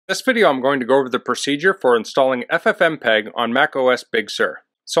this video I'm going to go over the procedure for installing FFmpeg on macOS Big Sur.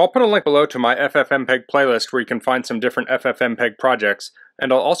 So I'll put a link below to my FFmpeg playlist where you can find some different FFmpeg projects,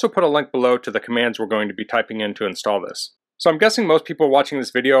 and I'll also put a link below to the commands we're going to be typing in to install this. So I'm guessing most people watching this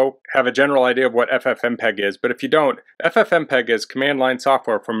video have a general idea of what FFmpeg is, but if you don't, FFmpeg is command line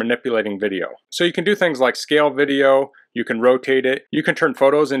software for manipulating video. So you can do things like scale video, you can rotate it, you can turn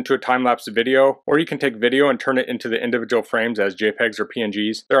photos into a time-lapse video, or you can take video and turn it into the individual frames as JPEGs or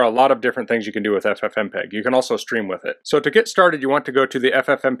PNGs. There are a lot of different things you can do with FFmpeg. You can also stream with it. So to get started, you want to go to the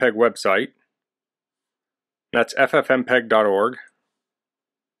FFmpeg website. That's ffmpeg.org.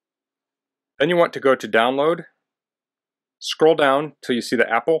 Then you want to go to download. Scroll down till you see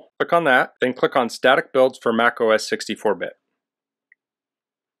the apple, click on that, then click on static builds for macOS 64-bit.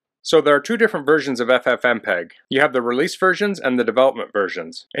 So there are two different versions of FFmpeg. You have the release versions and the development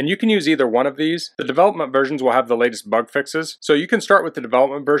versions. And you can use either one of these. The development versions will have the latest bug fixes. So you can start with the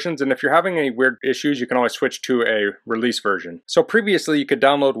development versions, and if you're having any weird issues, you can always switch to a release version. So previously you could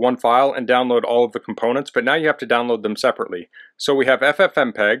download one file and download all of the components, but now you have to download them separately. So we have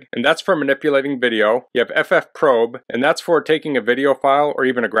FFmpeg, and that's for manipulating video. You have FFprobe, and that's for taking a video file or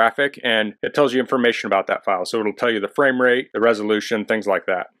even a graphic, and it tells you information about that file. So it'll tell you the frame rate, the resolution, things like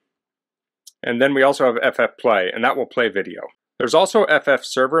that. And then we also have FFplay, and that will play video. There's also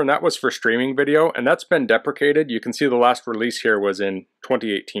FFserver, and that was for streaming video, and that's been deprecated. You can see the last release here was in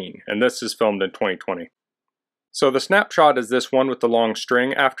 2018, and this is filmed in 2020. So the snapshot is this one with the long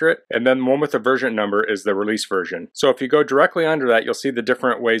string after it, and then one with the version number is the release version. So if you go directly under that, you'll see the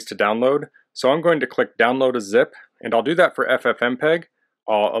different ways to download. So I'm going to click download a zip, and I'll do that for FFmpeg.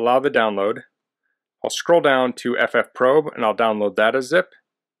 I'll allow the download. I'll scroll down to FFprobe, and I'll download that as zip.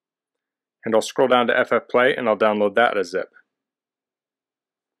 And I'll scroll down to FFplay and I'll download that as zip.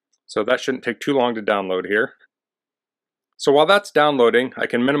 So that shouldn't take too long to download here. So while that's downloading, I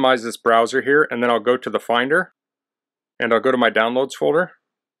can minimize this browser here, and then I'll go to the Finder and I'll go to my downloads folder,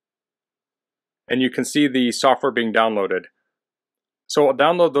 and you can see the software being downloaded. So I'll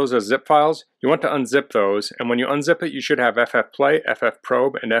download those as zip files. You want to unzip those, and when you unzip it, you should have FFplay,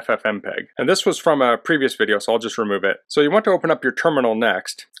 FFprobe, and FFmpeg. And this was from a previous video, so I'll just remove it. So you want to open up your terminal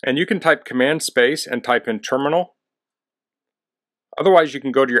next, and you can type command space and type in terminal. Otherwise, you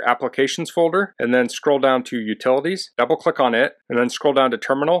can go to your applications folder and then scroll down to utilities, double click on it, and then scroll down to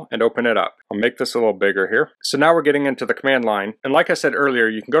terminal and open it up. I'll make this a little bigger here. So now we're getting into the command line. And like I said earlier,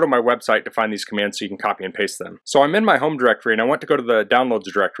 you can go to my website to find these commands so you can copy and paste them. So I'm in my home directory and I want to go to the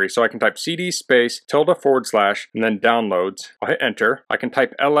downloads directory. So I can type cd space / and then downloads. I'll hit enter. I can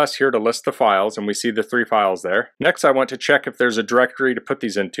type ls here to list the files, and we see the 3 files there. Next, I want to check if there's a directory to put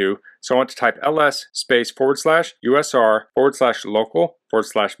these into. So I want to type ls space / usr / local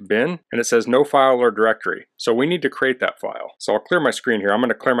 / bin, and it says no file or directory. So we need to create that file. So I'll clear my screen here. I'm going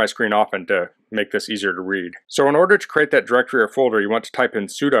to clear my screen often to make this easier to read. So in order to create that directory or folder, you want to type in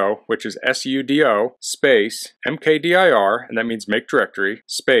sudo, which is sudo space mkdir, and that means make directory,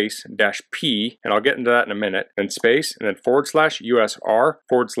 space -p, and I'll get into that in a minute, and space, and then /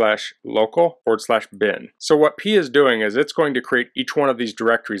 usr / local / bin. So what p is doing is it's going to create each one of these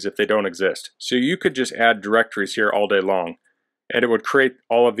directories if they don't exist. So you could just add directories here all day long, and it would create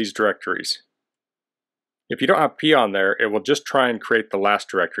all of these directories. If you don't have p on there, it will just try and create the last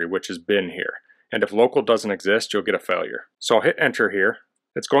directory, which is bin here. And if local doesn't exist, you'll get a failure. So I'll hit enter here.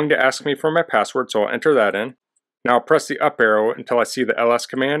 It's going to ask me for my password, so I'll enter that in. Now I'll press the up arrow until I see the ls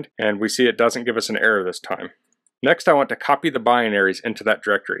command, and we see it doesn't give us an error this time. Next, I want to copy the binaries into that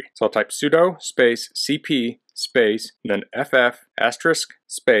directory. So I'll type sudo space cp space, and then ff *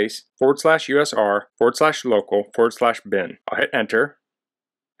 space / usr / local / bin. I'll hit enter.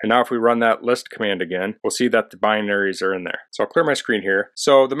 And now if we run that list command again, we'll see that the binaries are in there. So I'll clear my screen here.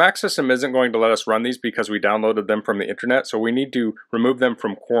 So the Mac system isn't going to let us run these because we downloaded them from the internet, so we need to remove them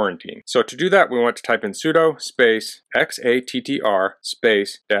from quarantine. So to do that, we want to type in sudo space xattr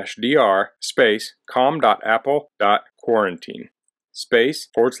space -dr space com.apple.quarantine space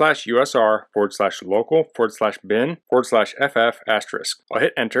 / usr / local / bin / ff *. I'll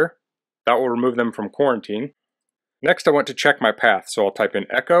hit enter. That will remove them from quarantine. Next, I want to check my path, so I'll type in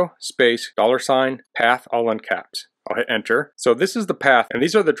echo space $path all in caps. I'll hit enter. So this is the path, and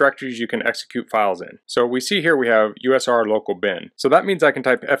these are the directories you can execute files in. So we see here we have usr local bin. So that means I can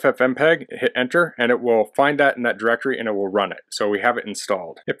type ffmpeg, hit enter, and it will find that in that directory and it will run it. So we have it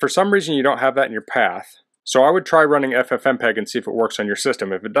installed. If for some reason you don't have that in your path, so I would try running FFmpeg and see if it works on your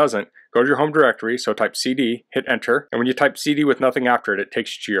system. If it doesn't, go to your home directory, so type cd, hit enter, and when you type cd with nothing after it, it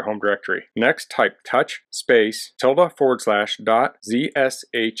takes you to your home directory. Next, type touch space > .zshrc,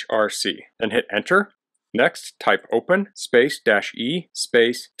 then hit enter. Next, type open space -e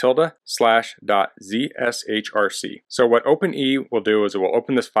space tilde/.zshrc. So what open E will do is it will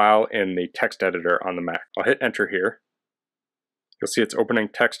open this file in the text editor on the Mac. I'll hit enter here. You'll see it's opening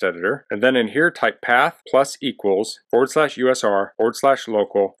text editor. And then in here, type path plus equals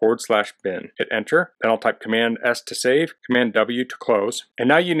 /usr/local/bin. Hit enter. Then I'll type Command S to save, Command W to close. And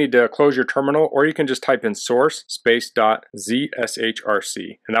now you need to close your terminal, or you can just type in source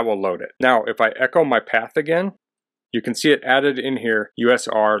space.zshrc, and that will load it. Now, if I echo my path again, you can see it added in here,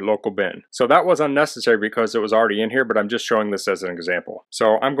 USR local bin. So that was unnecessary because it was already in here, but I'm just showing this as an example.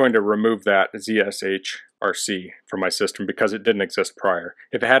 So I'm going to remove that ZSHRC from my system because it didn't exist prior.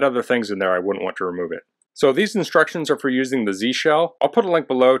 If it had other things in there, I wouldn't want to remove it. So these instructions are for using the Z shell. I'll put a link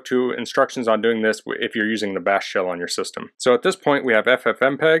below to instructions on doing this if you're using the bash shell on your system. So at this point, we have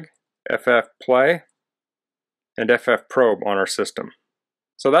FFmpeg, FFplay, and FFprobe on our system.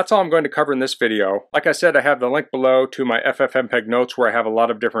 So that's all I'm going to cover in this video. Like I said, I have the link below to my FFmpeg notes where I have a lot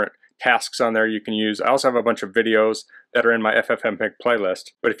of different tasks on there you can use. I also have a bunch of videos that are in my FFmpeg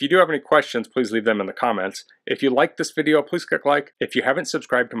playlist. But if you do have any questions, please leave them in the comments. If you like this video, please click like. If you haven't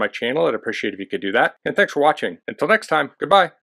subscribed to my channel, I'd appreciate if you could do that. And thanks for watching. Until next time, goodbye.